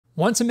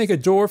Want to make a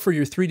door for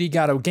your 3D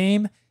Godot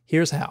game?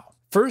 Here's how.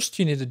 First,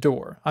 you need a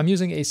door. I'm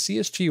using a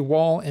CSG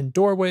wall and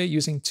doorway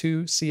using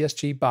two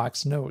CSG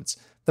box nodes.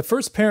 The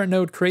first parent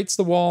node creates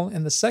the wall,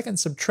 and the second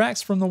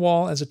subtracts from the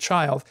wall as a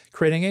child,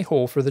 creating a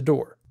hole for the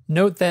door.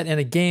 Note that in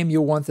a game,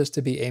 you'll want this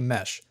to be a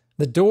mesh.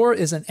 The door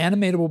is an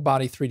animatable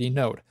body 3D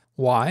node.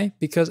 Why?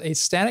 Because a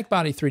static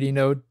body 3D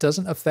node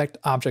doesn't affect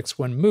objects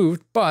when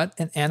moved, but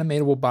an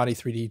animatable body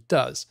 3D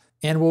does.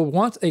 And we'll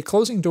want a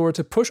closing door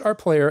to push our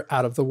player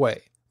out of the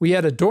way. We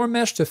add a door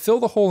mesh to fill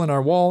the hole in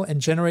our wall and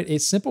generate a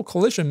simple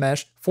collision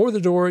mesh for the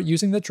door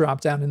using the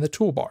dropdown in the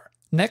toolbar.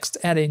 Next,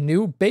 add a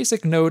new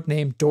basic node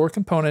named door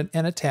component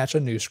and attach a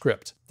new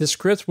script. This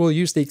script will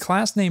use the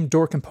class name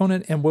door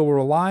component and will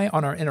rely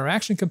on our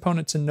interaction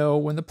component to know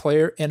when the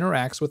player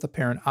interacts with the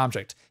parent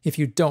object. If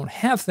you don't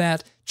have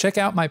that, check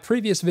out my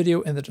previous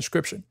video in the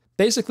description.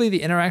 Basically,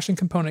 the interaction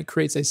component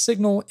creates a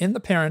signal in the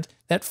parent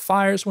that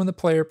fires when the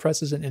player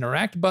presses an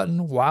interact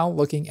button while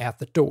looking at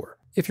the door.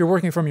 If you're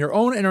working from your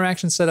own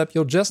interaction setup,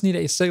 you'll just need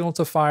a signal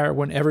to fire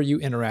whenever you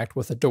interact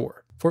with a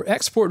door. For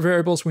export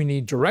variables, we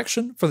need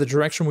direction for the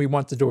direction we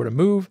want the door to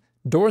move,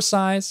 door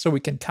size so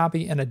we can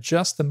copy and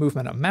adjust the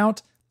movement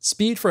amount,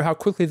 speed for how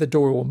quickly the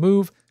door will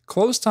move,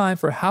 close time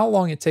for how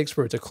long it takes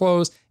for it to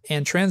close,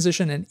 and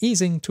transition and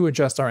easing to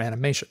adjust our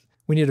animation.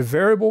 We need a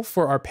variable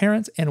for our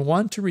parent and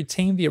one to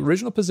retain the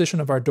original position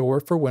of our door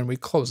for when we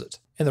close it.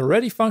 In the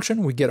ready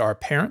function, we get our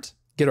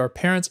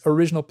parent's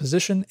original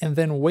position, and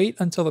then wait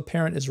until the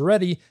parent is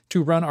ready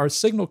to run our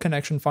signal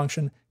connection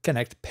function,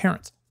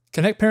 connectParent.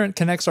 ConnectParent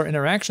connects our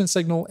interaction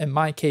signal, in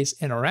my case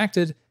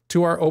interacted,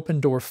 to our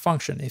openDoor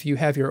function. If you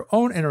have your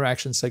own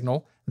interaction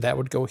signal, that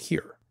would go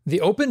here. The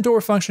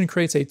openDoor function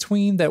creates a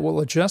tween that will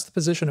adjust the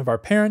position of our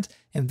parent,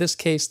 in this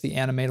case the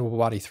animatable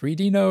body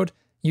 3D node,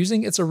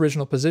 using its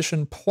original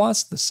position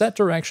plus the set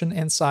direction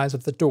and size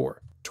of the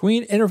door.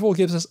 Tween interval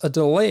gives us a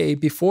delay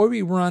before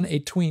we run a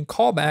tween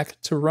callback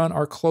to run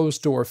our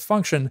closed door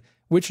function,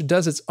 which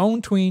does its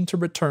own tween to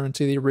return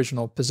to the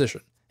original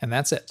position. And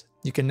that's it.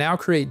 You can now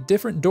create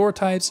different door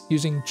types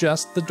using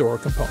just the door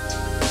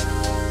component.